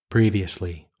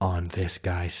Previously on This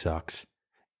Guy Sucks.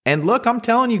 And look, I'm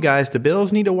telling you guys, the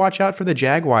Bills need to watch out for the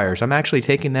Jaguars. I'm actually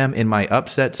taking them in my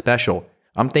upset special.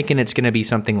 I'm thinking it's going to be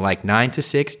something like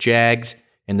 9-6 Jags,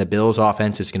 and the Bills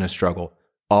offense is going to struggle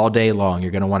all day long.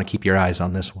 You're going to want to keep your eyes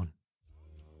on this one.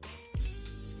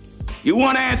 You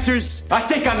want answers? I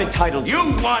think I'm entitled. You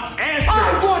want answers?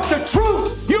 I want the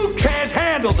truth! You can't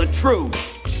handle the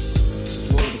truth!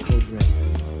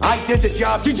 I did the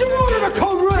job. Did you order the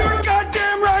code red? You're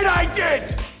goddamn right I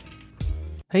did!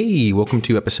 Hey, welcome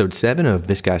to episode 7 of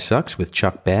This Guy Sucks with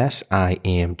Chuck Bass. I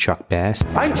am Chuck Bass.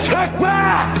 I'm Chuck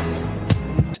Bass!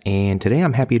 And today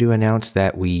I'm happy to announce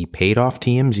that we paid off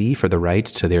TMZ for the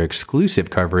rights to their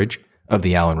exclusive coverage of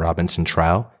the Allen Robinson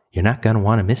trial. You're not going to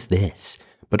want to miss this.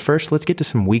 But first, let's get to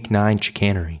some Week 9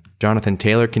 chicanery. Jonathan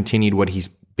Taylor continued what he's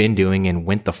been doing and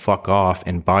went the fuck off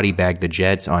and body bagged the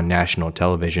Jets on national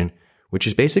television, which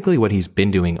is basically what he's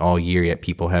been doing all year, yet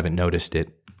people haven't noticed it.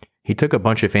 He took a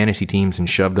bunch of fantasy teams and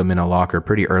shoved them in a locker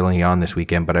pretty early on this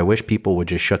weekend, but I wish people would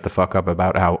just shut the fuck up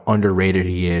about how underrated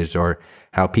he is or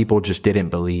how people just didn't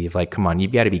believe. Like, come on,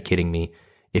 you've got to be kidding me.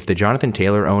 If the Jonathan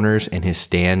Taylor owners and his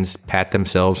stands pat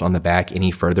themselves on the back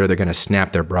any further, they're going to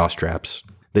snap their bra straps.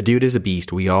 The dude is a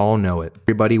beast. We all know it.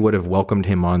 Everybody would have welcomed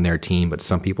him on their team, but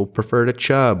some people preferred a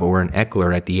Chubb or an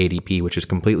Eckler at the ADP, which is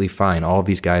completely fine. All of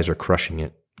these guys are crushing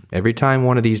it. Every time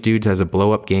one of these dudes has a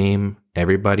blow-up game,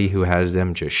 everybody who has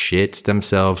them just shits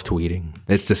themselves tweeting.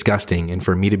 It's disgusting, and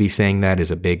for me to be saying that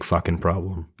is a big fucking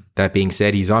problem. That being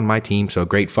said, he's on my team, so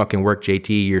great fucking work,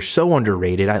 JT. You're so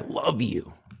underrated. I love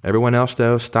you. Everyone else,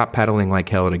 though, stop paddling like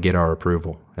hell to get our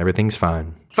approval. Everything's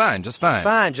fine. Fine, just fine.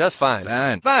 Fine, just fine.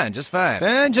 Fine, fine, just fine.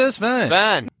 Fine, just fine.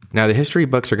 Fine. Now, the history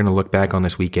books are going to look back on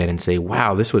this weekend and say,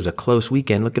 wow, this was a close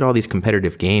weekend. Look at all these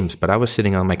competitive games. But I was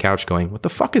sitting on my couch going, what the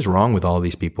fuck is wrong with all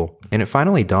these people? And it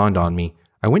finally dawned on me.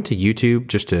 I went to YouTube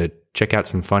just to check out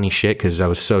some funny shit because I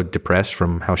was so depressed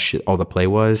from how shit all the play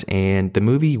was. And the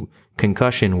movie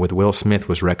Concussion with Will Smith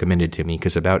was recommended to me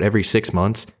because about every 6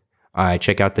 months, I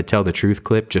check out the Tell the Truth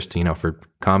clip just, for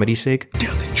comedy's sake.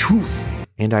 Tell the truth.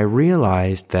 And I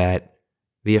realized that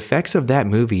the effects of that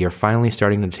movie are finally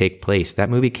starting to take place. That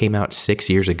movie came out 6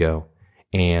 years ago,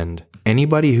 and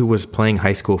anybody who was playing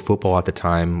high school football at the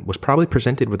time was probably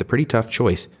presented with a pretty tough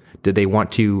choice. Did they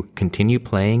want to continue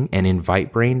playing and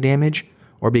invite brain damage,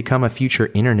 or become a future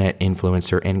internet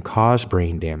influencer and cause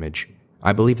brain damage?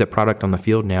 I believe the product on the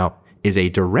field now is a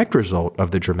direct result of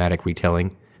the dramatic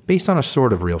retelling based on a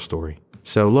sort of real story.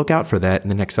 So look out for that in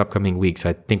the next upcoming weeks.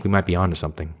 I think we might be onto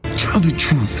something. Tell the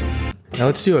truth. Now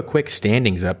let's do a quick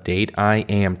standings update. I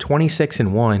am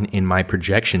 26-1 in my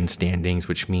projection standings,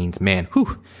 which means, man,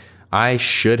 I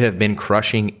should have been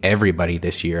crushing everybody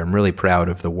this year. I'm really proud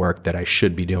of the work that I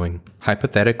should be doing.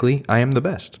 Hypothetically, I am the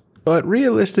best. But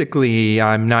realistically,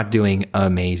 I'm not doing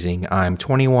amazing. I'm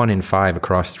 21-5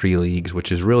 across 3 leagues,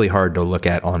 which is really hard to look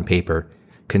at on paper,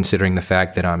 considering the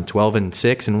fact that I'm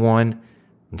 12-6 in one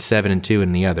and 7-2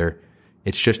 in the other.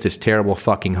 It's just this terrible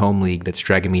fucking home league that's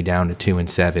dragging me down to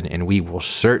 2-7, and we will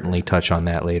certainly touch on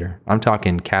that later. I'm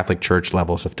talking Catholic Church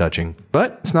levels of touching.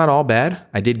 But it's not all bad.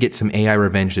 I did get some AI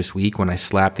revenge this week when I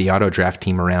slapped the auto draft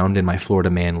team around in my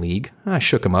Florida Man League. I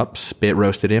shook him up, spit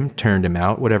roasted him, turned him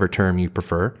out, whatever term you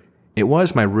prefer. It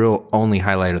was my real only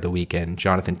highlight of the weekend.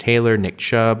 Jonathan Taylor, Nick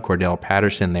Chubb, Cordell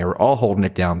Patterson, they were all holding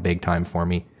it down big time for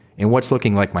me. And what's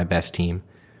looking like my best team.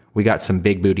 We got some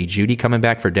big booty Judy coming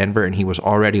back for Denver, and he was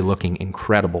already looking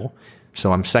incredible.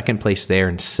 So I'm second place there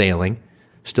and sailing.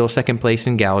 Still second place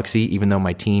in Galaxy, even though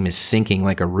my team is sinking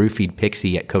like a roofied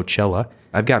pixie at Coachella.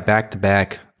 I've got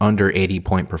back-to-back under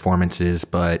 80-point performances,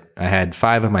 but I had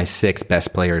 5 of my 6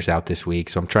 best players out this week,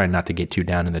 so I'm trying not to get too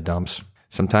down in the dumps.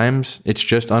 Sometimes it's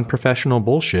just unprofessional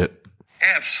bullshit.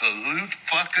 Absolute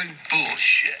fucking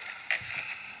bullshit.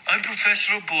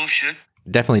 Unprofessional bullshit.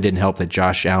 Definitely didn't help that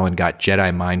Josh Allen got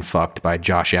Jedi mind fucked by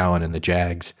Josh Allen and the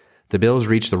Jags. The Bills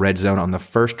reached the red zone on the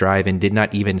first drive and did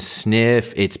not even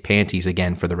sniff its panties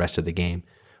again for the rest of the game.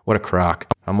 What a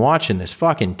crock. I'm watching this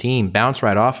fucking team bounce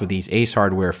right off of these Ace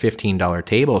Hardware $15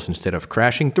 tables instead of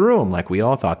crashing through them like we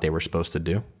all thought they were supposed to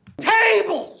do.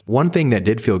 Tables! One thing that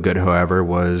did feel good, however,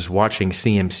 was watching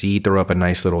CMC throw up a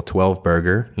nice little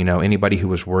 12-burger. Anybody who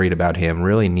was worried about him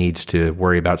really needs to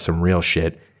worry about some real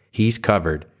shit. He's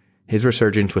covered. His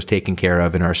resurgence was taken care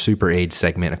of in our Super AIDS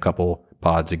segment a couple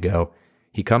pods ago.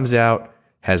 He comes out,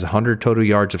 has 100 total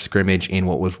yards of scrimmage in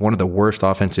what was one of the worst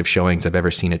offensive showings I've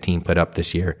ever seen a team put up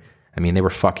this year. I mean, they were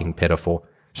fucking pitiful.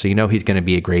 So he's going to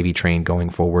be a gravy train going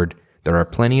forward. There are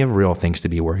plenty of real things to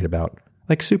be worried about,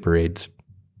 like Super AIDS.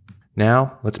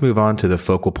 Now, let's move on to the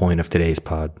focal point of today's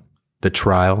pod, the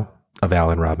trial of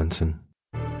Allen Robinson.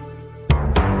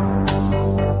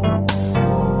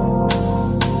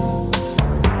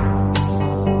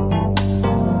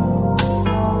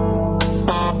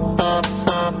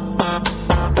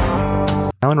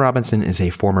 Allen Robinson is a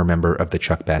former member of the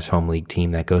Chuck Bass Home League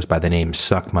team that goes by the name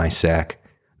Suck My Sack.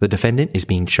 The defendant is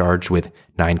being charged with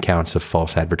 9 counts of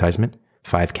false advertisement,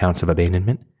 5 counts of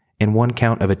abandonment, and 1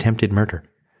 count of attempted murder.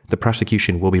 The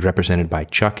prosecution will be represented by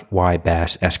Chuck Y.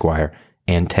 Bass, Esquire,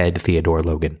 and Ted Theodore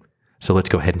Logan. So let's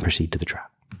go ahead and proceed to the trial.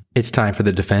 It's time for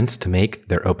the defense to make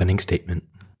their opening statement.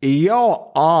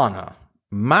 Your Honor,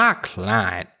 my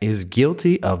client is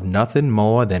guilty of nothing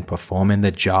more than performing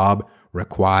the job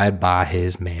required by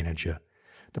his manager.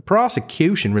 The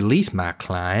prosecution released my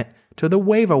client to the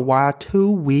waiver wire 2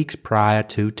 weeks prior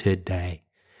to today.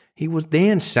 He was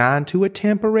then signed to a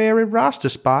temporary roster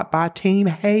spot by Team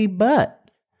Hey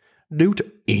Butt. Due to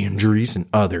injuries and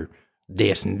other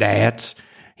this and that's,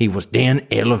 he was then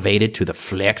elevated to the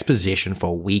flex position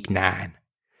for Week 9.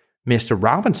 Mr.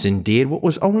 Robinson did what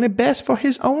was only best for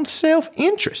his own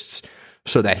self-interests,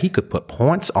 so that he could put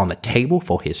points on the table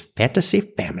for his fantasy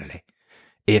family.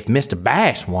 If Mr.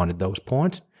 Bass wanted those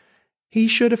points, he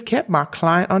should have kept my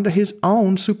client under his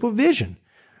own supervision.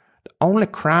 The only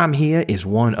crime here is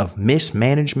one of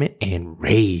mismanagement and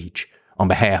rage on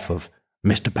behalf of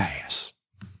Mr. Bass.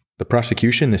 The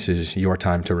prosecution, this is your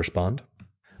time to respond.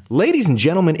 Ladies and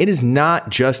gentlemen, it is not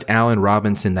just Allen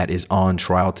Robinson that is on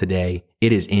trial today.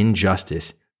 It is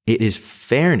injustice. It is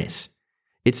fairness.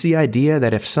 It's the idea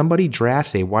that if somebody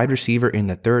drafts a wide receiver in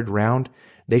the 3rd round,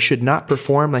 they should not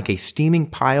perform like a steaming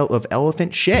pile of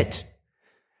elephant shit.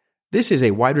 This is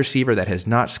a wide receiver that has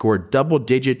not scored double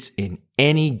digits in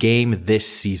any game this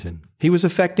season. He was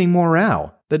affecting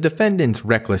morale. The defendant's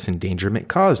reckless endangerment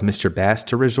caused Mr. Bass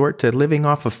to resort to living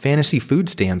off of fantasy food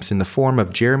stamps in the form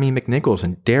of Jeremy McNichols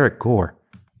and Derek Gore.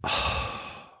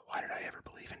 Why did I ever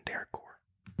believe in Derek Gore?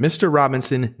 Mr.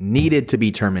 Robinson needed to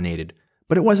be terminated,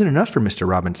 but it wasn't enough for Mr.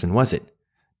 Robinson, was it?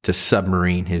 To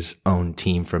submarine his own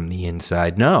team from the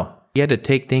inside. No, he had to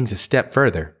take things a step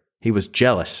further. He was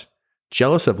jealous.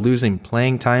 Jealous of losing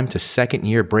playing time to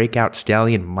second-year breakout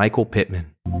stallion Michael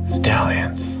Pittman.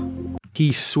 Stallions.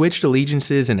 He switched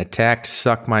allegiances and attacked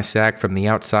Suck My Sack from the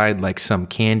outside like some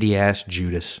candy-ass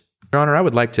Judas. Your Honor, I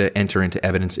would like to enter into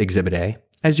evidence Exhibit A.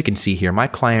 As you can see here, my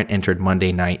client entered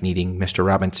Monday night needing Mr.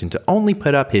 Robinson to only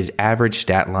put up his average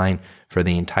stat line for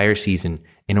the entire season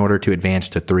in order to advance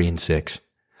to 3-6.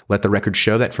 Let the record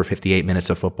show that for 58 minutes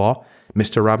of football,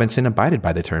 Mr. Robinson abided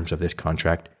by the terms of this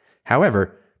contract.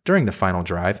 However, during the final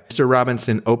drive, Mr.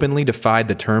 Robinson openly defied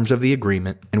the terms of the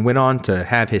agreement and went on to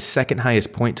have his second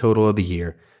highest point total of the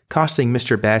year, costing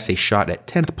Mr. Bass a shot at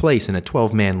 10th place in a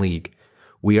 12-man league.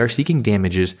 We are seeking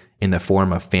damages in the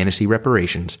form of fantasy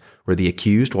reparations, where the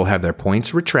accused will have their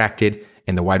points retracted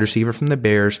and the wide receiver from the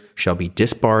Bears shall be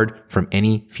disbarred from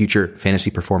any future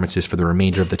fantasy performances for the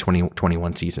remainder of the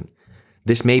 2021 season.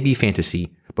 This may be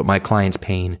fantasy, but my client's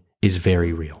pain is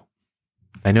very real.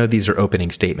 I know these are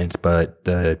opening statements, but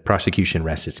the prosecution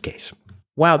rests its case.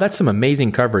 Wow, that's some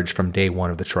amazing coverage from day one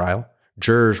of the trial.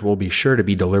 Jurors will be sure to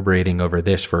be deliberating over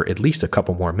this for at least a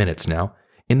couple more minutes now.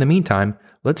 In the meantime,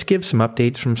 let's give some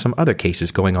updates from some other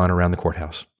cases going on around the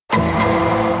courthouse.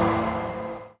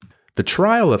 The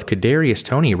trial of Kadarius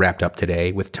Toney wrapped up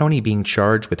today, with Toney being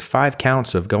charged with 5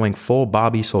 counts of going full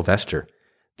Bobby Sylvester.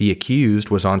 The accused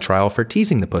was on trial for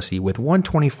teasing the pussy with one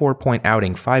 24-point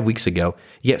outing 5 weeks ago,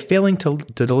 yet failing to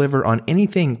deliver on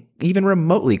anything even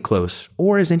remotely close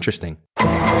or as interesting.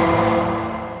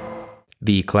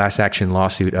 The class action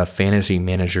lawsuit of Fantasy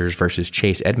Managers versus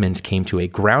Chase Edmonds came to a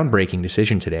groundbreaking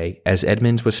decision today, as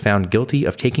Edmonds was found guilty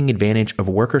of taking advantage of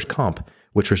workers' comp,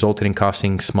 which resulted in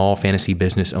costing small fantasy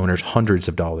business owners hundreds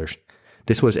of dollars.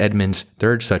 This was Edmonds'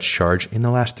 3rd such charge in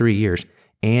the last 3 years,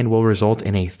 and will result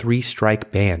in a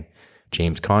 3-strike ban.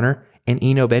 James Conner and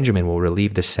Eno Benjamin will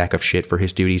relieve this sack of shit for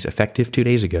his duties effective 2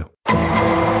 days ago.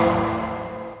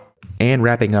 And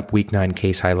wrapping up Week 9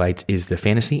 case highlights is the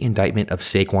fantasy indictment of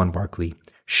Saquon Barkley.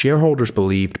 Shareholders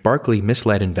believed Barkley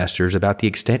misled investors about the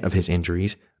extent of his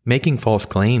injuries, making false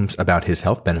claims about his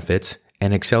health benefits,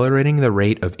 and accelerating the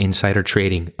rate of insider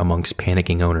trading amongst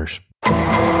panicking owners.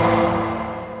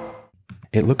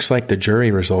 It looks like the jury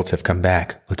results have come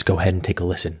back. Let's go ahead and take a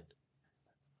listen.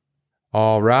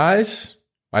 All rise.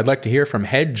 I'd like to hear from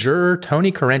head juror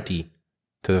Tony Correnti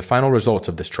to the final results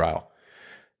of this trial.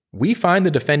 We find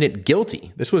the defendant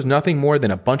guilty. This was nothing more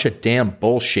than a bunch of damn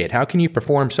bullshit. How can you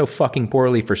perform so fucking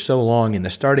poorly for so long in the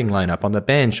starting lineup, on the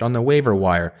bench, on the waiver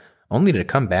wire, only to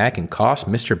come back and cost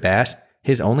Mr. Bass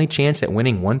his only chance at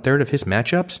winning 1/3 of his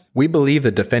matchups? We believe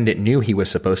the defendant knew he was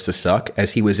supposed to suck,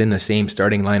 as he was in the same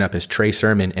starting lineup as Trey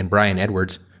Sermon and Bryan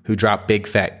Edwards, who dropped big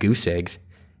fat goose eggs.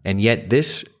 And yet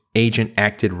this agent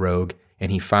acted rogue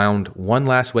and he found one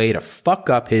last way to fuck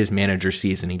up his manager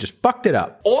season. He just fucked it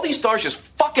up. All these stars just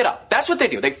fuck it up. That's what they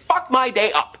do. They fuck my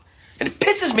day up. And it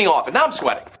pisses me off, and now I'm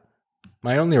sweating.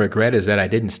 My only regret is that I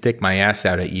didn't stick my ass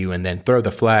out at you and then throw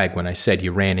the flag when I said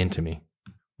you ran into me.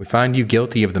 We find you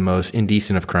guilty of the most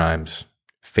indecent of crimes,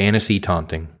 fantasy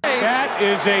taunting. That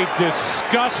is a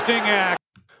disgusting act.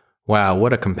 Wow,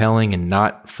 what a compelling and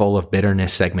not full of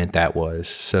bitterness segment that was.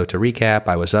 So to recap,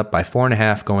 I was up by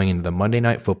 4.5 going into the Monday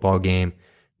Night Football game,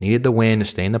 needed the win to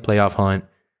stay in the playoff hunt.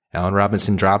 Allen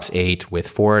Robinson drops 8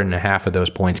 with 4.5 of those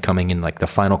points coming in like the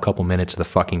final couple minutes of the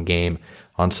fucking game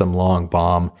on some long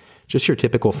bomb. Just your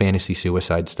typical fantasy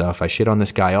suicide stuff. I shit on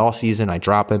this guy all season. I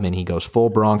drop him and he goes full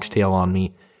Bronx tail on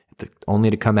me, only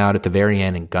to come out at the very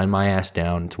end and gun my ass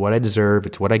down. It's what I deserve.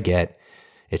 It's what I get.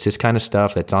 It's this kind of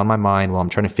stuff that's on my mind while I'm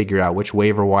trying to figure out which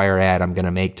waiver wire ad I'm going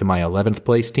to make to my 11th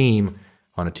place team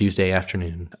on a Tuesday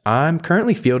afternoon. I'm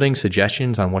currently fielding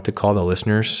suggestions on what to call the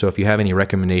listeners, so if you have any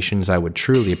recommendations, I would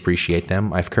truly appreciate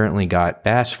them. I've currently got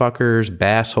bass fuckers,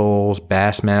 bass holes,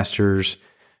 bass masters,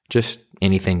 just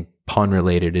anything pun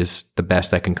related is the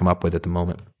best I can come up with at the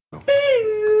moment.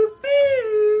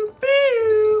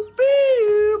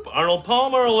 Arnold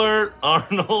Palmer alert!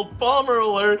 Arnold Palmer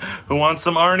alert! Who wants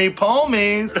some Arnie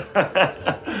Palmies?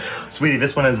 Sweetie,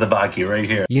 this one is the Baki right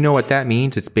here. You know what that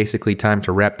means. It's basically time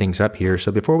to wrap things up here. So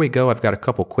before we go, I've got a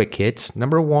couple quick hits.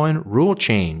 Number 1, rule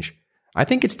change. I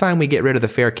think it's time we get rid of the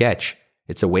fair catch.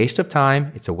 It's a waste of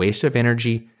time, it's a waste of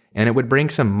energy, and it would bring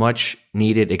some much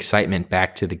needed excitement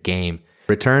back to the game.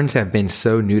 Returns have been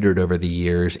so neutered over the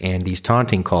years, and these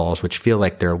taunting calls, which feel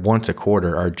like they're once a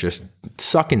quarter, are just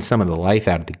sucking some of the life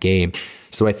out of the game.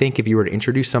 So I think if you were to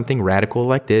introduce something radical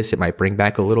like this, it might bring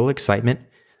back a little excitement.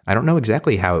 I don't know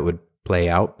exactly how it would play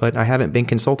out, but I haven't been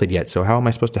consulted yet, so how am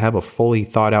I supposed to have a fully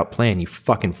thought out plan, you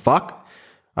fucking fuck?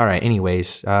 All right,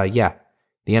 anyways, the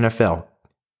NFL.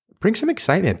 Bring some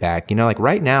excitement back. You know, like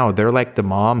right now, they're like the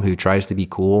mom who tries to be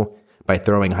cool by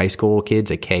throwing high school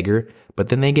kids a kegger, but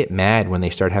then they get mad when they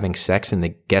start having sex in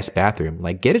the guest bathroom.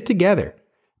 Like, get it together.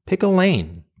 Pick a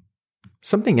lane.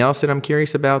 Something else that I'm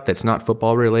curious about that's not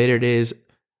football related is,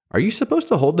 are you supposed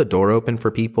to hold the door open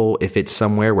for people if it's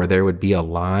somewhere where there would be a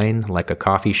line, like a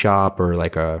coffee shop or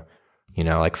like a,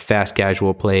 like fast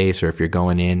casual place, or if you're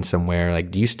going in somewhere,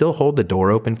 like, do you still hold the door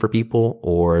open for people?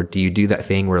 Or do you do that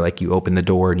thing where like you open the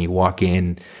door and you walk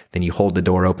in, then you hold the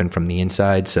door open from the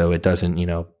inside so it doesn't,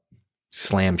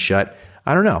 slam shut?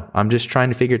 I don't know. I'm just trying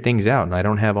to figure things out and I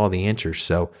don't have all the answers.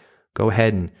 So go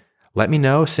ahead and let me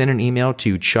know. Send an email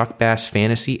to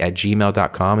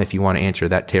chuckbassfantasy@gmail.com if you want to answer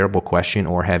that terrible question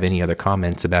or have any other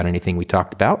comments about anything we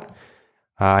talked about.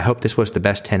 I hope this was the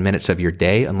best 10 minutes of your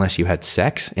day, unless you had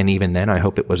sex. And even then, I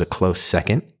hope it was a close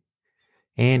second.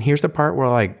 And here's the part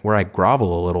where I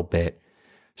grovel a little bit.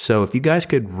 So if you guys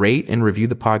could rate and review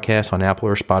the podcast on Apple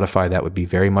or Spotify, that would be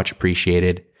very much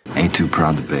appreciated. Ain't too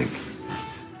proud to beg.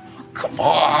 Come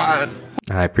on.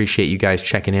 I appreciate you guys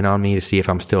checking in on me to see if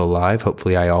I'm still alive.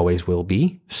 Hopefully I always will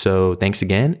be. So thanks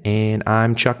again. And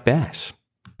I'm Chuck Bass.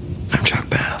 I'm Chuck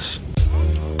Bass.